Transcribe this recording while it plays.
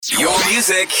Your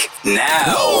music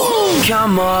now.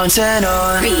 Come on,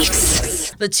 tenor.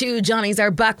 The two Johnnies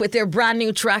are back with their brand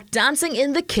new track, Dancing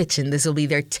in the Kitchen. This will be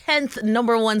their 10th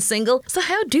number one single. So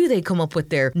how do they come up with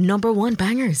their number one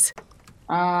bangers?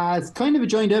 It's kind of a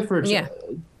joint effort. Yeah.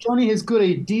 Johnny has good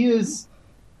ideas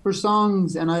for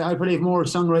songs, and I probably have more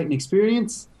songwriting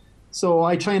experience. So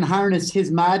I try and harness his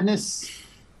madness.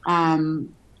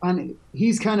 And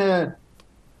he's kind of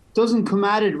doesn't come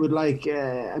at it with like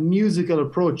a musical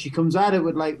approach. He comes at it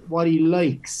with like what he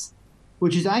likes,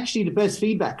 which is actually the best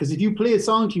feedback. Because if you play a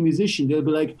song to a musician, they'll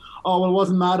be like, oh, well, I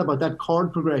wasn't mad about that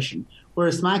chord progression.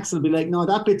 Whereas Max will be like, no,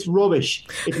 that bit's rubbish.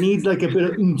 It needs like a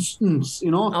bit of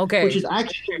you know? Okay. Which is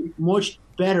actually much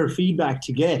better feedback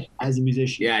to get as a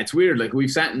musician. Yeah, it's weird. Like,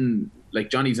 we've sat in, like,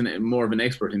 Johnny's more of an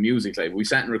expert in music. Like, we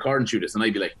sat in recording studios, and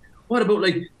I'd be like, what about,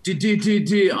 like,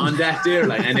 on that there?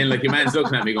 Like, and then, like, your man's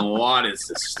looking at me going, what is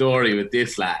the story with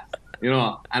this lad? You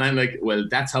know? And I'm like, well,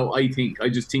 that's how I think. I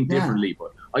just think differently.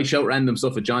 But I shout random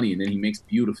stuff at Johnny, and then he makes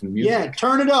beautiful music. Yeah,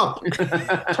 turn it up.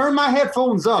 Turn my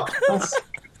headphones up.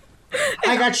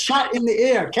 I got shot in the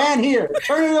air. Can't hear.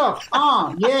 Turn it up.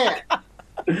 Yeah.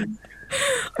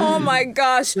 Oh my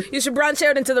gosh. You should branch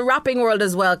out into the rapping world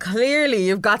as well. Clearly,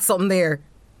 you've got something there.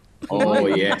 Oh,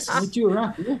 yes. I do a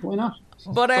rap. Yeah, why not?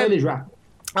 But Stylish rap.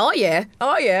 Oh yeah.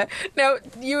 Now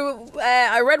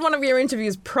I read one of your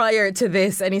interviews prior to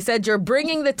this, and he said you're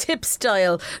bringing the tip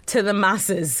style to the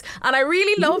masses, and I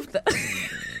really love that.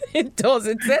 It does.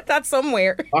 It said that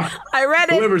somewhere. I read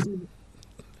it.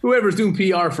 Whoever's doing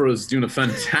PR for us is doing a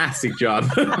fantastic job.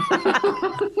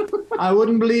 I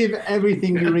wouldn't believe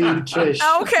everything you read, Trish.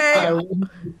 Okay.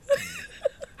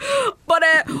 But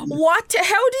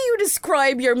how do you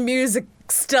describe your music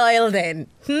style then?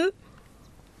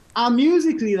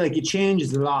 Musically, like, it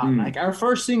changes a lot. Like, our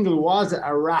first single was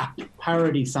a rap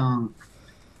parody song,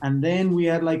 and then we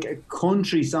had like a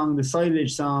country song, the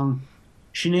Silage song.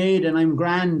 Sinead and I'm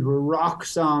Grand were rock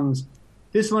songs.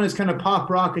 This one is kind of pop,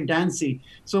 rock, and dancey.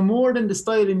 So more than the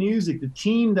style of music, the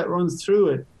theme that runs through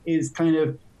it is kind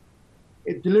of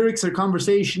the lyrics are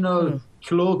conversational,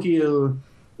 colloquial.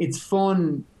 It's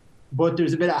fun, but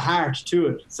there's a bit of heart to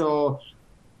it. So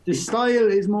the style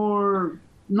is more,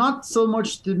 not so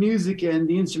much the music and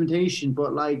the instrumentation,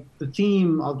 but like the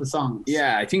theme of the songs.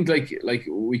 Yeah, I think like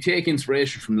we take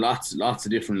inspiration from lots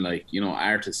of different, like, you know,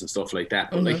 artists and stuff like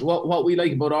that. But like what we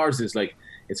like about ours is like,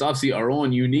 it's obviously our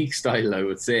own unique style, I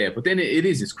would say. But then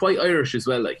it's quite Irish as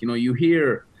well. Like, you know, you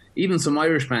hear even some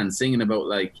Irish bands singing about,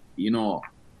 like, you know,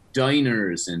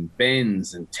 diners and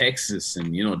Ben's and Texas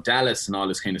and, you know, Dallas and all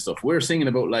this kind of stuff. We're singing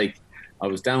about, like, I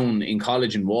was down in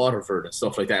college in Waterford and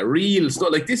stuff like that. Real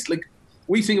stuff like this. Like,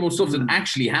 we sing about stuff that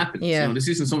actually happens. Yeah. You know, this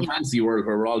isn't some fancy world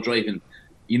where we're all driving,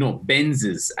 you know,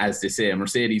 Benzes, as they say,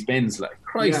 Mercedes-Benz. Like,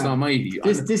 Christ almighty.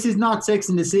 This is not Sex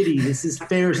in the City. This is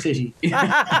Fair City.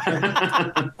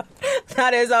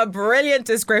 That is a brilliant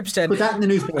description. Put that in the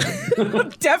newspaper.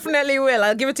 Definitely will.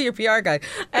 I'll give it to your PR guy.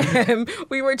 I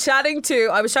was chatting to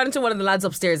one of the lads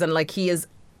upstairs, and like, he is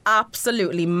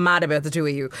absolutely mad about the two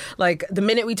of you. Like, the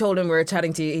minute we told him we were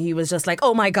chatting to you, he was just like,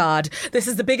 oh my God, this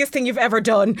is the biggest thing you've ever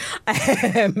done.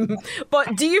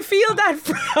 But do you feel that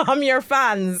from your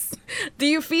fans? Do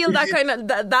you feel that kind of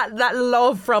that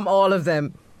love from all of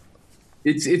them?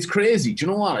 It's crazy. Do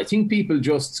you know what? I think people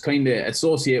just kind of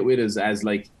associate with us as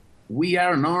like, we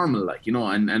are normal, like, you know,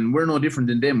 and we're no different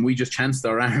than them. We just chanced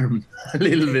our arm a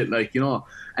little bit, like, you know,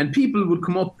 and people would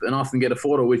come up and often get a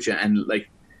photo with you, and like,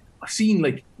 I've seen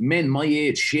like men my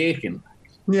age shaking.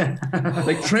 Yeah.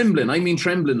 Like trembling. I mean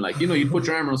trembling. Like, you know, you put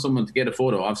your arm around someone to get a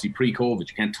photo. Obviously pre-COVID,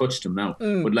 you can't touch them now.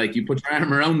 But like, you put your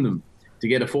arm around them to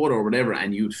get a photo or whatever,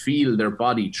 and you'd feel their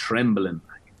body trembling.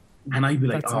 And I'd be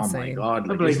like, That's oh insane. my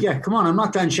God. I'd be like, yeah, come on, I'm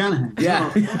not Dan Shanahan.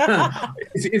 Yeah.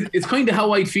 It's kind of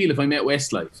how I'd feel if I met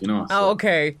Westlife, you know. So. Oh,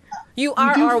 okay. You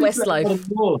are our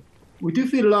Westlife. We do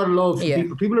feel a lot of love from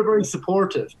people. People are very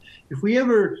supportive. If we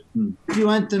ever do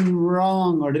anything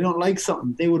wrong or they don't like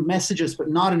something, they would message us, but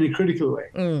not in a critical way.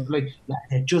 Like,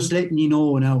 just letting you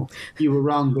know now, you were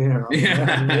wrong there.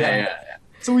 Yeah.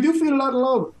 So we do feel a lot of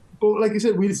love. But like I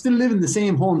said, we still live in the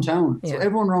same hometown. So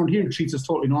everyone around here treats us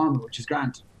totally normal, which is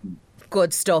grand.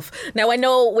 Good stuff. Now, I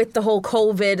know with the whole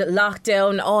COVID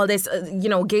lockdown, all this, you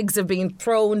know, gigs have been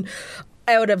thrown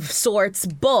out of sorts,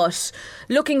 but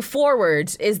looking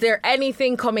forward, is there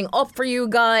anything coming up for you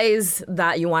guys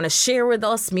that you want to share with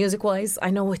us music wise? I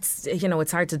know it's, you know,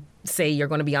 it's hard to say you're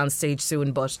going to be on stage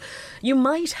soon, but you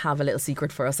might have a little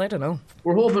secret for us. I don't know.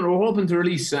 We're hoping to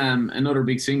release another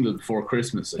big single before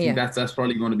Christmas. I think that's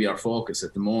probably going to be our focus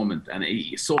at the moment, and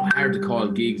it's so hard to call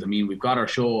gigs. I mean, we've got our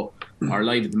show, our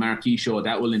Live at the Marquee show,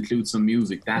 that will include some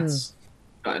music. That's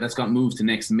that's got moved to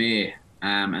next May,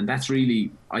 and that's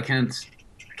really I can't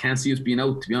see us being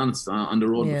out, to be honest, on the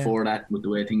road before that with the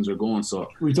way things are going. So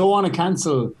we don't want to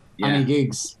cancel any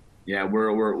gigs. Yeah,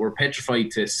 we're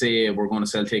petrified to say we're going to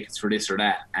sell tickets for this or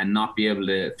that and not be able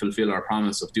to fulfill our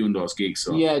promise of doing those gigs.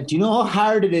 So yeah, do you know how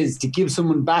hard it is to give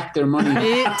someone back their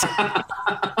money?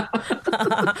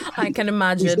 I can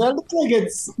imagine.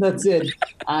 That's it.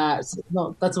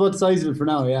 No, that's about the size of it for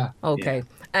now. Yeah. Okay. Yeah.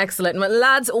 Excellent. Well,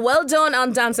 lads, well done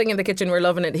on Dancing in the Kitchen. We're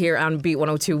loving it here on Beat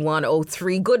 102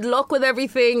 103. Good luck with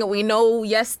everything. We know,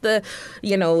 yes, the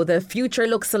future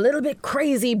looks a little bit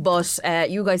crazy, but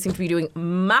you guys seem to be doing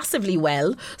massively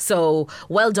well. So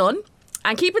well done.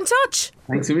 And keep in touch.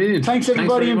 Thanks a million. Thanks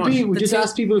everybody in Beat. We just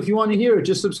ask people if you want to hear it,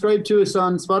 just subscribe to us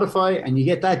on Spotify and you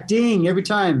get that ding every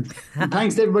time. And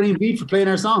thanks to everybody in Beat for playing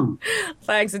our song.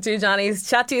 Thanks to two Johnnies.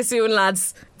 Chat to you soon,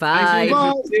 lads. Bye.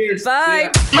 Thanks, bye.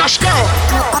 Let's go.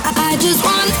 I just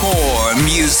want more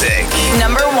music.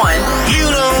 number one. You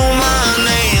know my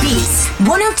name. Beat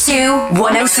 102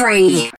 103.